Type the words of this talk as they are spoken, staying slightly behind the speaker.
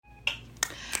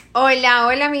Hola,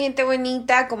 hola mi gente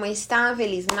bonita, ¿cómo están?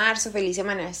 Feliz marzo, feliz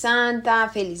Semana Santa,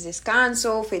 feliz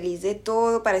descanso, feliz de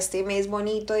todo para este mes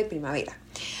bonito de primavera.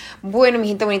 Bueno, mi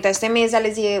gente bonita, este mes ya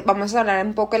les dije, vamos a hablar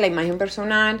un poco de la imagen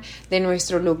personal, de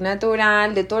nuestro look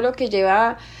natural, de todo lo que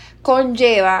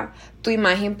conlleva tu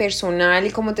imagen personal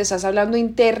y cómo te estás hablando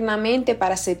internamente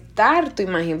para aceptar tu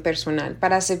imagen personal,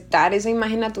 para aceptar esa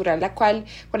imagen natural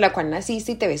por la cual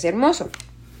naciste y te ves hermoso.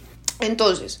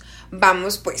 Entonces,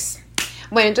 vamos pues.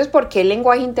 Bueno, entonces, ¿por qué el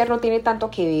lenguaje interno tiene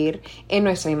tanto que ver en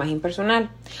nuestra imagen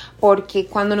personal? Porque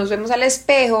cuando nos vemos al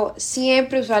espejo,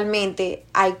 siempre usualmente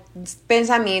hay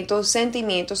pensamientos,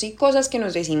 sentimientos y cosas que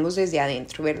nos decimos desde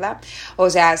adentro, ¿verdad? O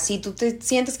sea, si tú te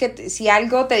sientes si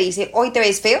algo te dice, hoy te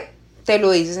ves feo, te lo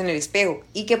dices en el espejo.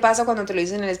 ¿Y qué pasa cuando te lo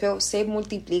dices en el espejo? Se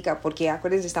multiplica, porque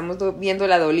acuérdense, estamos viendo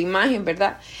la doble imagen,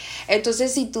 ¿verdad?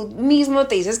 Entonces, si tú mismo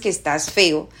te dices que estás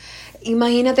feo,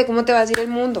 imagínate cómo te va a decir el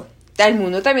mundo. El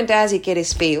mundo también te va a decir que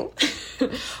eres feo,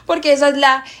 porque esos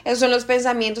son los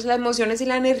pensamientos, las emociones y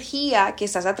la energía que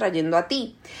estás atrayendo a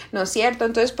ti, ¿no es cierto?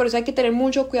 Entonces por eso hay que tener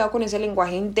mucho cuidado con ese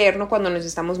lenguaje interno cuando nos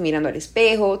estamos mirando al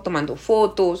espejo, tomando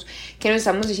fotos, que nos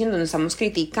estamos diciendo, nos estamos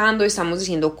criticando, estamos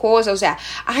diciendo cosas, o sea,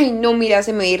 ay no, mira,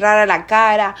 se me ve rara la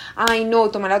cara, ay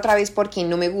no, tómala otra vez porque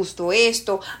no me gustó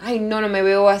esto, ay no me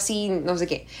veo así, no sé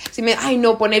qué, ay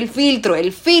no, pon el filtro,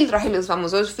 ay, los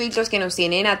famosos filtros que nos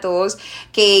tienen a todos,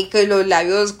 que los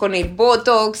labios con el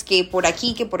botox, que por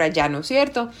aquí, que por allá, ¿no es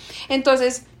cierto?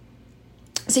 Entonces,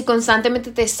 si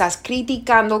constantemente te estás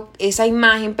criticando esa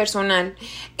imagen personal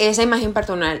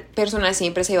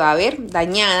siempre se va a ver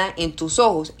dañada en tus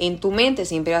ojos, en tu mente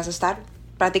siempre vas a estar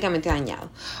prácticamente dañado.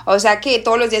 O sea que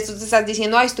todos los días tú te estás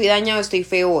diciendo, ay, estoy dañado, estoy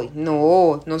feo hoy.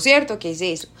 No es cierto, ¿qué es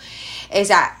eso? O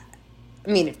sea,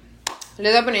 miren,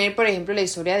 les voy a poner, por ejemplo, la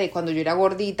historia de cuando yo era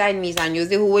gordita en mis años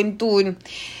de juventud.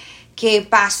 ¿Qué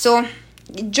pasó?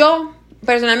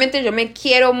 Personalmente yo me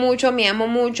quiero mucho, me amo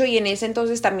mucho y en ese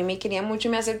entonces también me quería mucho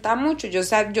y me aceptaba mucho. Yo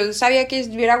sabía que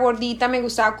yo era gordita, me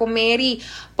gustaba comer y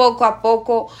poco a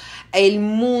poco el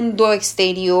mundo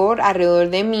exterior alrededor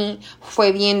de mí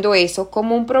fue viendo eso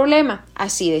como un problema,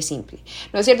 así de simple.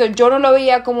 ¿No es cierto? Yo no lo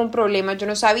veía como un problema, yo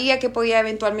no sabía que podía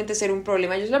eventualmente ser un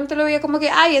problema, yo solamente lo veía como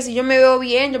que, ay, así yo me veo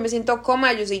bien, yo me siento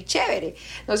cómoda, yo soy chévere.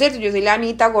 ¿No es cierto? Yo soy la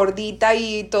Anita gordita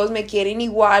y todos me quieren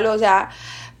igual, o sea,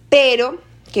 pero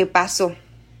 ¿qué pasó?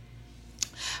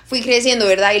 Fui creciendo,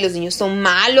 ¿verdad? Y los niños son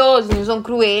malos, los niños son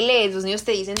crueles, los niños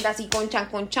te dicen así con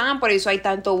chan, por eso hay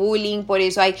tanto bullying, por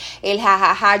eso hay el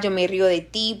jajaja, yo me río de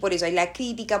ti, por eso hay la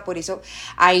crítica, por eso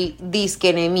hay disque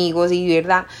enemigos, y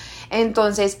 ¿verdad?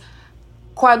 Entonces,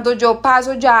 cuando yo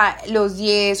paso ya los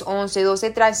 10, 11, 12,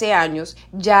 13 años,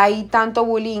 ya hay tanto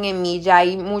bullying en mí, ya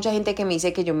hay mucha gente que me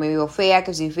dice que yo me veo fea,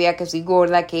 que soy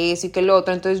gorda, que eso y que lo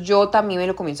otro, entonces yo también me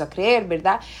lo comienzo a creer,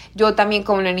 ¿verdad? Yo también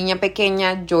como una niña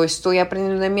pequeña, yo estoy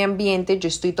aprendiendo de mi ambiente, yo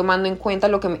estoy tomando en cuenta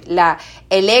lo que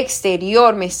el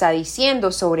exterior me está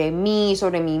diciendo sobre mí,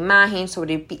 sobre mi imagen,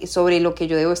 sobre lo que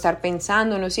yo debo estar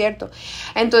pensando, ¿no es cierto?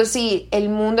 Entonces, si el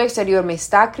mundo exterior me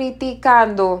está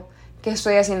criticando, ¿qué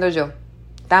estoy haciendo yo?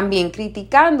 También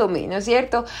criticándome, ¿no es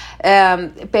cierto?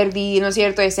 Perdí, ¿no es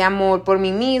cierto?, ese amor por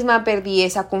mí misma, perdí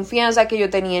esa confianza que yo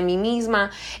tenía en mí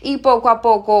misma y poco a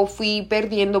poco fui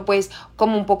perdiendo pues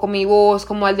como un poco mi voz,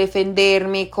 como al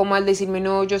defenderme, como al decirme,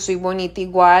 no, yo soy bonita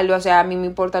igual, o sea, a mí me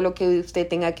importa lo que usted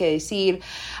tenga que decir.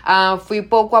 Fui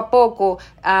poco a poco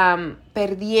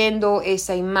perdiendo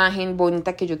esa imagen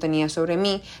bonita que yo tenía sobre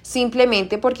mí,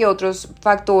 simplemente porque otros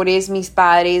factores, mis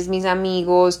padres, mis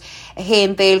amigos,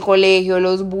 gente del colegio,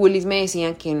 los bullies me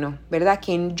decían que no, ¿verdad?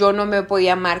 Que yo no me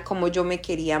podía amar como yo me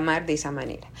quería amar de esa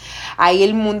manera. Ahí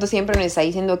el mundo siempre nos está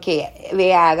diciendo que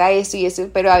haga esto y esto,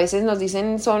 pero a veces nos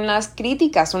dicen son las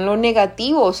críticas, son lo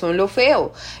negativo, son lo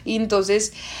feo. Y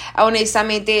entonces,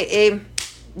 honestamente,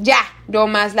 no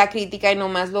más la crítica y no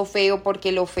más lo feo,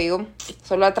 porque lo feo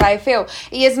solo atrae feo.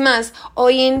 Y es más,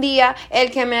 hoy en día el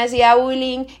que me hacía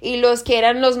bullying y los que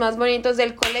eran los más bonitos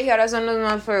del colegio ahora son los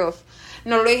más feos.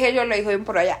 No lo dije yo, lo dijo bien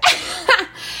por allá.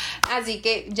 Así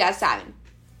que ya saben.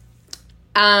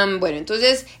 Bueno,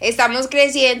 entonces estamos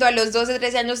creciendo, a los 12,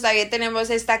 13 años todavía tenemos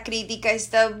esta crítica,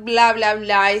 esta bla, bla,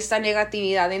 bla, esta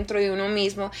negatividad dentro de uno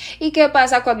mismo. ¿Y qué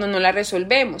pasa cuando no la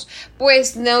resolvemos?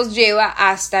 Pues nos lleva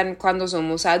hasta cuando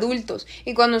somos adultos.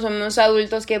 Y cuando somos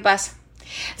adultos, ¿qué pasa?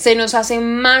 Se nos hace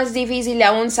más difícil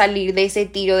aún salir de ese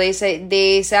tiro,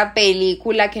 de esa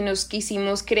película que nos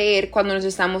quisimos creer cuando nos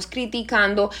estamos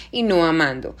criticando y no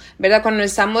amando, ¿verdad? Cuando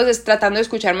estamos tratando de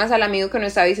escuchar más al amigo que nos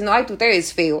está diciendo, ay, tú te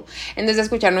ves feo, en vez de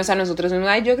escucharnos a nosotros mismos,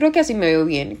 ay, yo creo que así me veo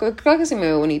bien, creo que así me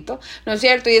veo bonito, ¿no es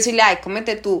cierto? Y decirle, ay,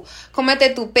 cómete tu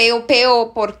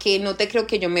peo, porque no te creo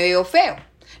que yo me veo feo.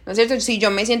 ¿no es cierto? Si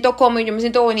yo me siento cómodo y yo me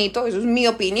siento bonito, eso es mi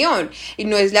opinión y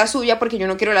no es la suya, porque yo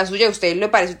no quiero la suya. A usted le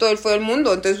parece todo el feo del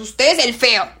mundo, entonces usted es el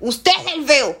feo,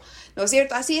 ¿no es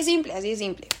cierto? Así de simple, así de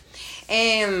simple.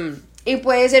 Y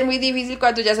puede ser muy difícil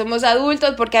cuando ya somos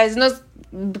adultos, porque a veces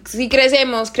si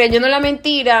crecemos creyendo la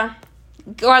mentira,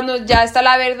 cuando ya está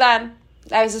la verdad,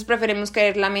 a veces preferimos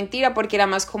creer la mentira porque era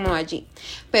más cómodo allí.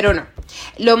 Pero no,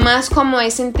 lo más cómodo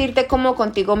es sentirte cómodo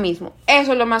contigo mismo.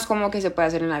 Eso es lo más cómodo que se puede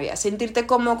hacer en la vida. Sentirte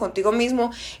cómodo contigo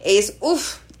mismo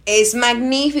es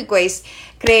magnífico, es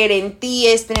creer en ti,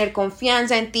 es tener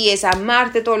confianza en ti, es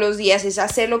amarte todos los días, es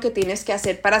hacer lo que tienes que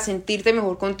hacer para sentirte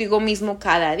mejor contigo mismo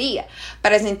cada día,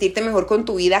 para sentirte mejor con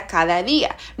tu vida cada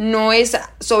día. No es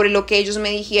sobre lo que ellos me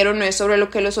dijeron, no es sobre lo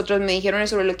que los otros me dijeron,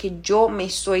 es sobre lo que yo me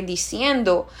estoy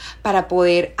diciendo para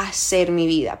poder hacer mi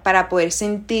vida, para poder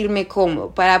sentirme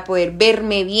cómodo, para poder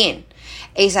verme bien.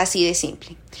 Es así de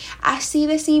simple, así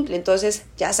de simple. Entonces,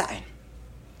 ya saben.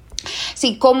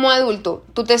 Si como adulto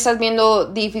tú te estás viendo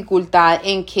dificultad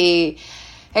en que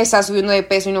estás subiendo de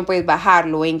peso y no puedes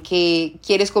bajarlo, en que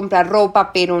quieres comprar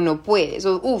ropa pero no puedes,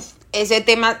 ese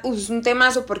tema es un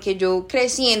temazo, porque yo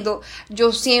creciendo,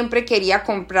 yo siempre quería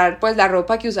comprar pues la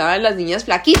ropa que usaban las niñas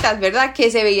flaquitas, ¿verdad?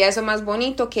 Que se veía eso más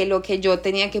bonito que lo que yo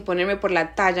tenía que ponerme por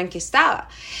la talla en que estaba.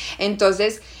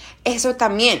 Entonces, eso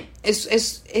también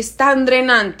es tan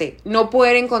drenante, no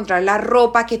poder encontrar la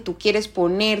ropa que tú quieres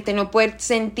ponerte, no poder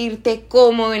sentirte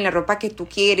cómodo en la ropa que tú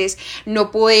quieres,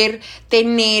 no poder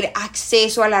tener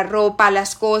acceso a la ropa, a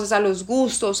las cosas, a los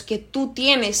gustos que tú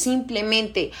tienes,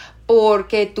 simplemente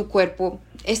porque tu cuerpo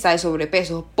está de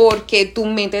sobrepeso, porque tu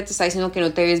mente te está diciendo que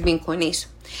no te ves bien con eso.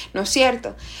 ¿No es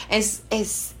cierto? Es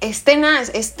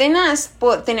tenaz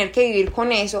por tener que vivir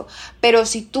con eso, pero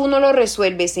si tú no lo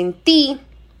resuelves en ti,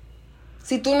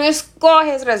 si tú no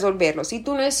escoges resolverlo, si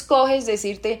tú no escoges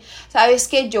decirte, sabes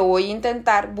que yo voy a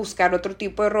intentar buscar otro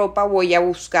tipo de ropa, voy a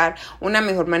buscar una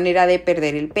mejor manera de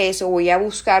perder el peso, voy a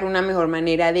buscar una mejor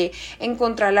manera de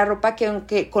encontrar la ropa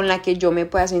con la que yo me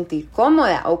pueda sentir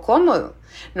cómoda o cómodo,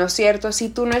 ¿no es cierto? Si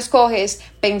tú no escoges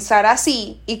pensar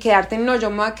así y quedarte, no, yo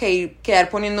me voy a quedar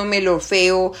poniéndome lo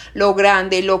feo, lo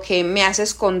grande, lo que me hace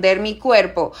esconder mi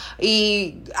cuerpo,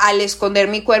 y al esconder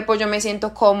mi cuerpo yo me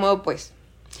siento cómodo, pues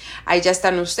ahí ya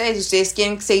están ustedes. Si ustedes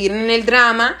quieren seguir en el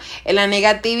drama, en la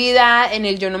negatividad, en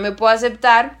el yo no me puedo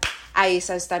aceptar, ahí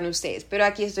están ustedes. Pero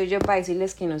aquí estoy yo para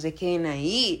decirles que no se queden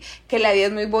ahí, que la vida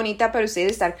es muy bonita, pero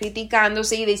ustedes están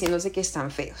criticándose y diciéndose que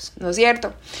están feos, ¿no es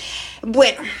cierto?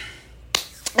 Bueno,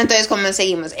 entonces, ¿cómo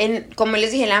seguimos? Como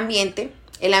les dije, el ambiente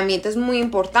es muy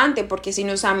importante, porque si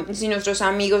nuestros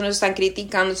amigos nos están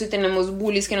criticando, si tenemos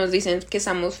bullies que nos dicen que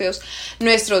estamos feos,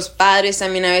 nuestros padres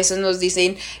también a veces nos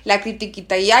dicen la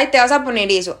critiquita y ay, te vas a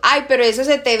poner eso, ay, pero eso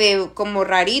se te ve como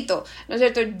rarito, ¿no es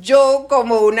cierto? Yo,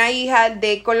 como una hija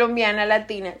de colombiana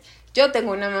latina, yo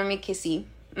tengo una mami que sí.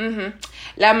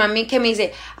 La mami que me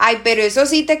dice, ay, pero eso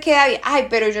sí te queda bien, ay,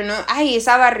 pero yo no, ay,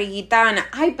 esa barriguita, Ana,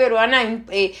 ay, pero Ana,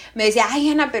 me decía, ay,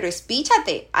 Ana, pero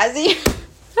espíchate, así.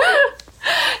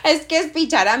 Es que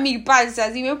espichar a mi panza,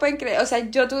 así me pueden creer. O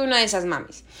sea, yo tuve una de esas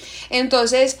mamis.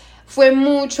 Entonces, fue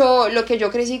mucho lo que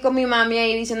yo crecí con mi mami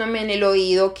ahí diciéndome en el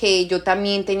oído que yo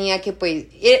también tenía que, pues,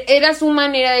 era su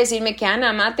manera de decirme que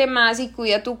Ana, amate más y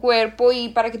cuida tu cuerpo y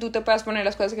para que tú te puedas poner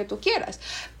las cosas que tú quieras.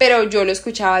 Pero yo lo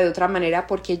escuchaba de otra manera,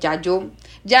 porque ya yo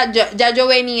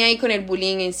venía ahí con el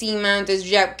bullying encima. Entonces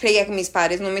yo ya creía que mis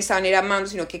padres no me estaban amando,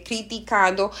 sino que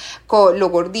criticando con lo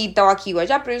gordita o aquí o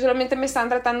allá, pero ellos solamente me están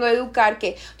tratando de educar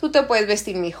que tú te puedes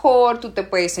vestir mejor, tú te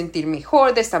puedes sentir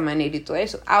mejor de esta manera y todo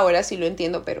eso. Ahora sí lo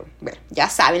entiendo, pero bueno, ya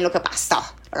saben lo que pasó.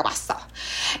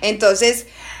 Entonces,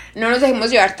 no nos dejemos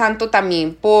llevar tanto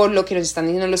también por lo que nos están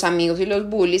diciendo los amigos y los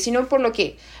bullies, sino por lo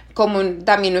que, como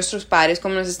también nuestros padres,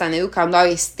 como nos están educando a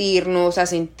vestirnos, a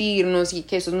sentirnos, y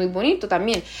que eso es muy bonito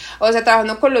también. O sea,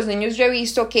 trabajando con los niños yo he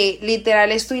visto que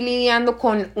literal estoy lidiando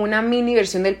con una mini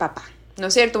versión del papá, ¿no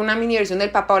es cierto? Una mini versión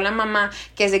del papá o la mamá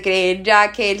que se creen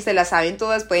ya que se las saben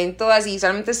todas, pueden todas y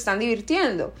solamente se están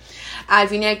divirtiendo. Al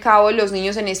fin y al cabo, los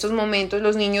niños en estos momentos,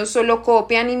 los niños solo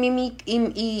copian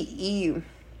y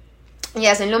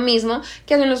hacen lo mismo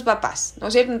que hacen los papás, ¿no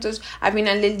es cierto? Entonces, al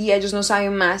final del día, ellos no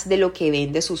saben más de lo que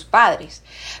ven de sus padres.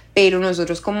 Pero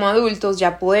nosotros como adultos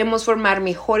ya podemos formar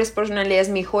mejores personalidades,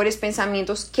 mejores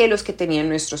pensamientos que los que tenían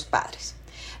nuestros padres,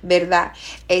 ¿verdad?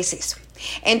 Es eso.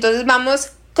 Entonces,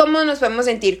 vamos, ¿cómo nos podemos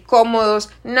sentir cómodos,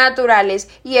 naturales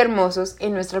y hermosos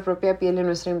en nuestra propia piel, en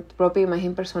nuestra propia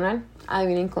imagen personal?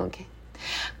 Adivinen con qué.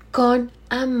 Con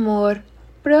amor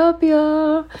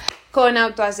propio, con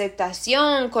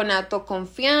autoaceptación, con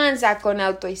autoconfianza, con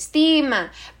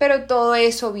autoestima, pero todo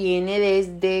eso viene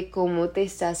desde cómo te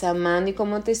estás amando y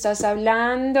cómo te estás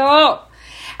hablando.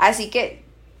 Así que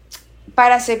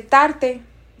para aceptarte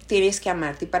tienes que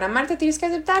amarte y para amarte tienes que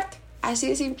aceptarte. Así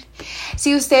de simple.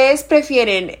 Si ustedes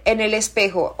prefieren en el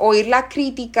espejo oír la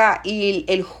crítica y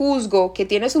el juzgo que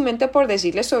tiene su mente por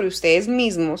decirles sobre ustedes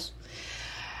mismos,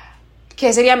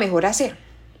 ¿qué sería mejor hacer?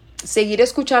 Seguir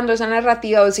escuchando esa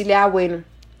narrativa o decirle, bueno,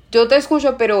 yo te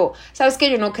escucho, pero sabes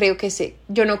que yo no creo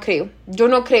yo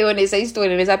no creo en esa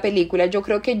historia, en esa película. Yo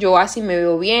creo que yo así me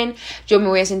veo bien, yo me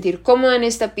voy a sentir cómoda en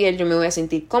esta piel, yo me voy a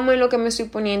sentir cómoda en lo que me estoy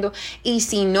poniendo, y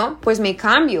si no, pues me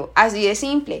cambio, así de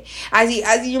simple. Así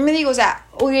yo me digo, o sea,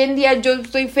 hoy en día yo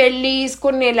estoy feliz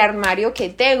con el armario que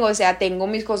tengo, o sea, tengo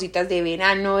mis cositas de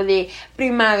verano, de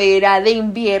primavera, de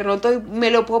invierno, me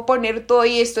lo puedo poner todo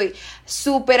y estoy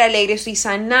súper alegre, estoy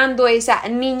sanando esa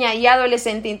niña y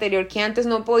adolescente interior que antes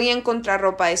no podía encontrar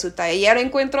ropa de su talla y ahora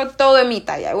encuentro todo en mi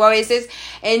talla, o a veces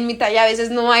en mi talla a veces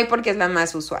no hay porque es la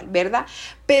más usual, ¿verdad?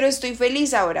 Pero estoy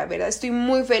feliz ahora, ¿verdad? Estoy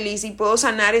muy feliz y puedo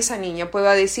sanar a esa niña, puedo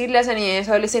decirle a esa niña y a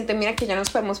esa adolescente, mira que ya nos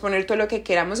podemos poner todo lo que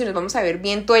queramos y nos vamos a ver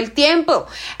bien todo el tiempo.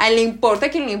 A él le importa, a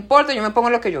quien le importa, yo me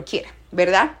pongo lo que yo quiera,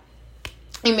 ¿verdad?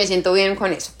 Y me siento bien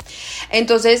con eso.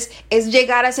 Entonces es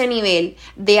llegar a ese nivel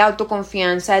de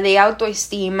autoconfianza, de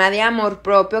autoestima, de amor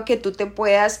propio, que tú te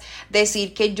puedas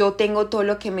decir que yo tengo todo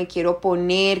lo que me quiero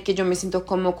poner, que yo me siento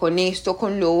como con esto,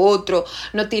 con lo otro.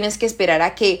 No tienes que esperar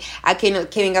a que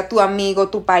venga tu amigo,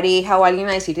 tu pareja o alguien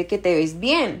a decirte que te ves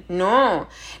bien. No,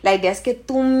 la idea es que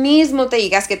tú mismo te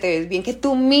digas que te ves bien, que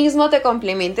tú mismo te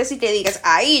complementes y te digas,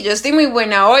 ay, yo estoy muy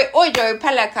buena hoy, yo voy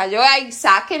para la calle, ay,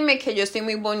 sáquenme que yo estoy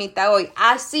muy bonita hoy.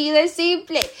 Así de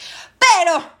simple.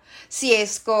 Pero si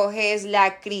escoges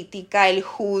la crítica, el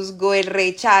juzgo, el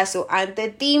rechazo ante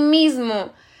ti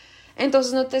mismo,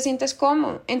 entonces no te sientes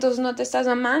cómodo, entonces no te estás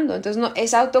amando, entonces no,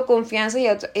 esa autoconfianza y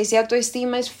ese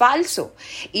autoestima es falso.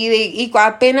 Y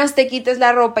apenas te quites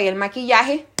la ropa y el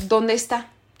maquillaje, ¿dónde está?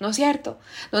 ¿No es cierto?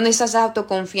 ¿Dónde está esa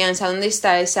autoconfianza? ¿Dónde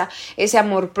está ese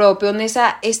amor propio? ¿Dónde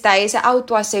está esa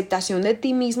autoaceptación de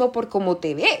ti mismo por cómo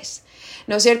te ves?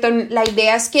 ¿No es cierto? La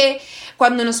idea es que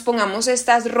cuando nos pongamos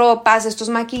estas ropas, estos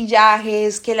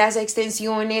maquillajes, que las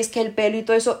extensiones, que el pelo y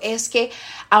todo eso, es que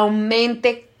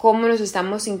aumente cómo nos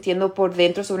estamos sintiendo por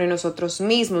dentro sobre nosotros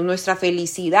mismos, nuestra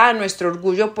felicidad, nuestro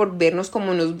orgullo por vernos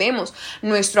como nos vemos,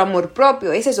 nuestro amor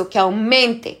propio, es eso, que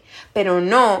aumente, pero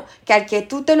no que al que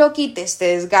tú te lo quites te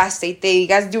desgaste y te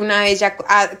digas de una vez, ya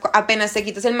apenas te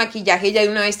quitas el maquillaje ya de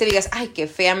una vez te digas, ay, qué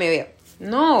fea me veo.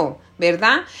 No,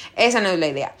 ¿verdad? Esa no es la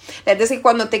idea. La idea es que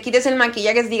cuando te quites el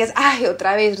maquillaje digas, ay,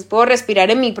 otra vez, puedo respirar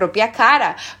en mi propia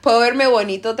cara, puedo verme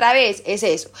bonito otra vez. Es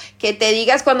eso, que te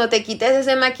digas cuando te quites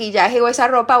ese maquillaje o esa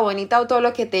ropa bonita o todo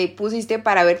lo que te pusiste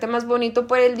para verte más bonito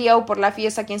por el día o por la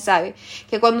fiesta, quién sabe,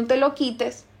 que cuando te lo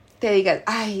quites te digas,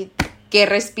 ay, qué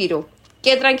respiro,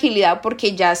 qué tranquilidad,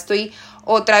 porque ya estoy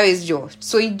otra vez yo,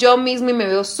 soy yo mismo y me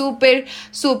veo súper,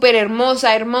 súper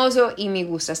hermosa, hermoso y me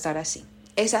gusta estar así.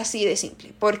 Es así de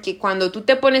simple, porque cuando tú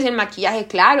te pones el maquillaje,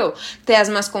 claro, te das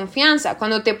más confianza.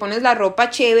 Cuando te pones la ropa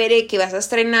chévere que vas a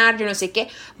estrenar, yo no sé qué,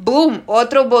 boom,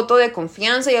 otro voto de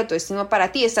confianza y autoestima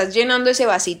para ti. Estás llenando ese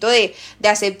vasito de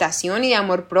aceptación y de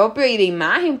amor propio y de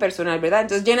imagen personal, ¿verdad?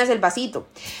 Entonces llenas el vasito.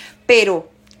 Pero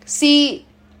si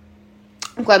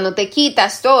cuando te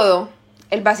quitas todo,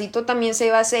 el vasito también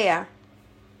se vacía,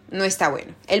 no está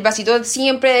bueno. El vasito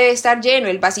siempre debe estar lleno.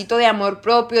 El vasito de amor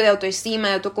propio, de autoestima,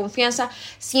 de autoconfianza,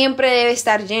 siempre debe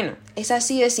estar lleno. Es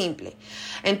así de simple.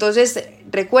 Entonces,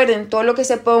 recuerden, todo lo que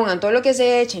se pongan, todo lo que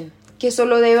se echen, que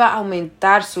solo deba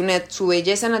aumentar su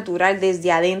belleza natural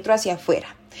desde adentro hacia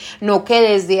afuera. No que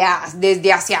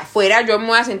desde hacia afuera yo me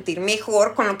voy a sentir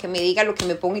mejor con lo que me diga, lo que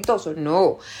me ponga y todo eso.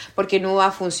 No, porque no va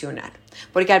a funcionar.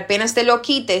 Porque apenas te lo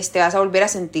quites, te vas a volver a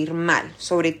sentir mal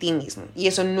sobre ti mismo. Y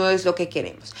eso no es lo que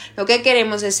queremos. Lo que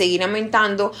queremos es seguir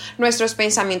aumentando nuestros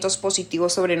pensamientos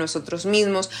positivos sobre nosotros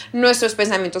mismos, nuestros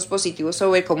pensamientos positivos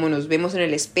sobre cómo nos vemos en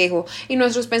el espejo y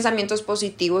nuestros pensamientos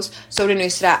positivos sobre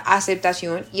nuestra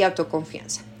aceptación y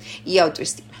autoconfianza y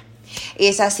autoestima.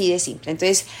 Es así de simple.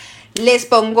 Entonces, les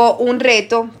pongo un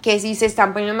reto que si se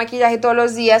están poniendo maquillaje todos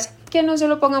los días, que no se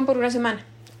lo pongan por una semana.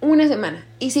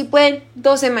 Y si pueden,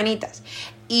 2 semanitas.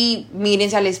 Y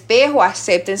mírense al espejo,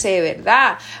 acéptense de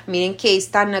verdad. Miren que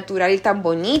es tan natural y tan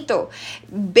bonito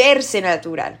verse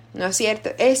natural, ¿no es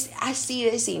cierto? Es así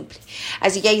de simple.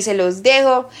 Así que ahí se los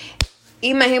dejo.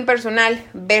 Imagen personal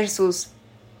versus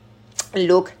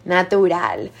look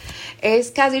natural. Es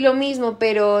casi lo mismo,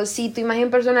 pero si tu imagen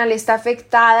personal está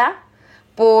afectada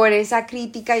por esa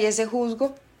crítica y ese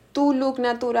juzgo, tu look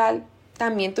natural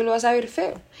también tú lo vas a ver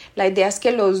feo. La idea es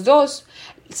que los dos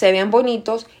se vean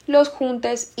bonitos, los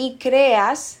juntes y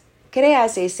creas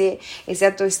creas ese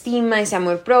autoestima, ese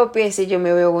amor propio, ese yo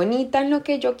me veo bonita en lo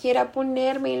que yo quiera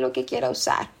ponerme, en lo que quiera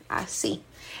usar. Así.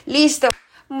 Listo.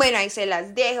 Bueno, ahí se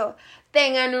las dejo.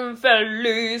 Tengan un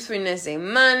feliz fin de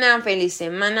semana, feliz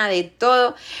semana de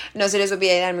todo. No se les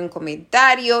olvide darme un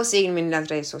comentario, seguirme en las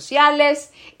redes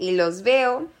sociales y los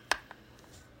veo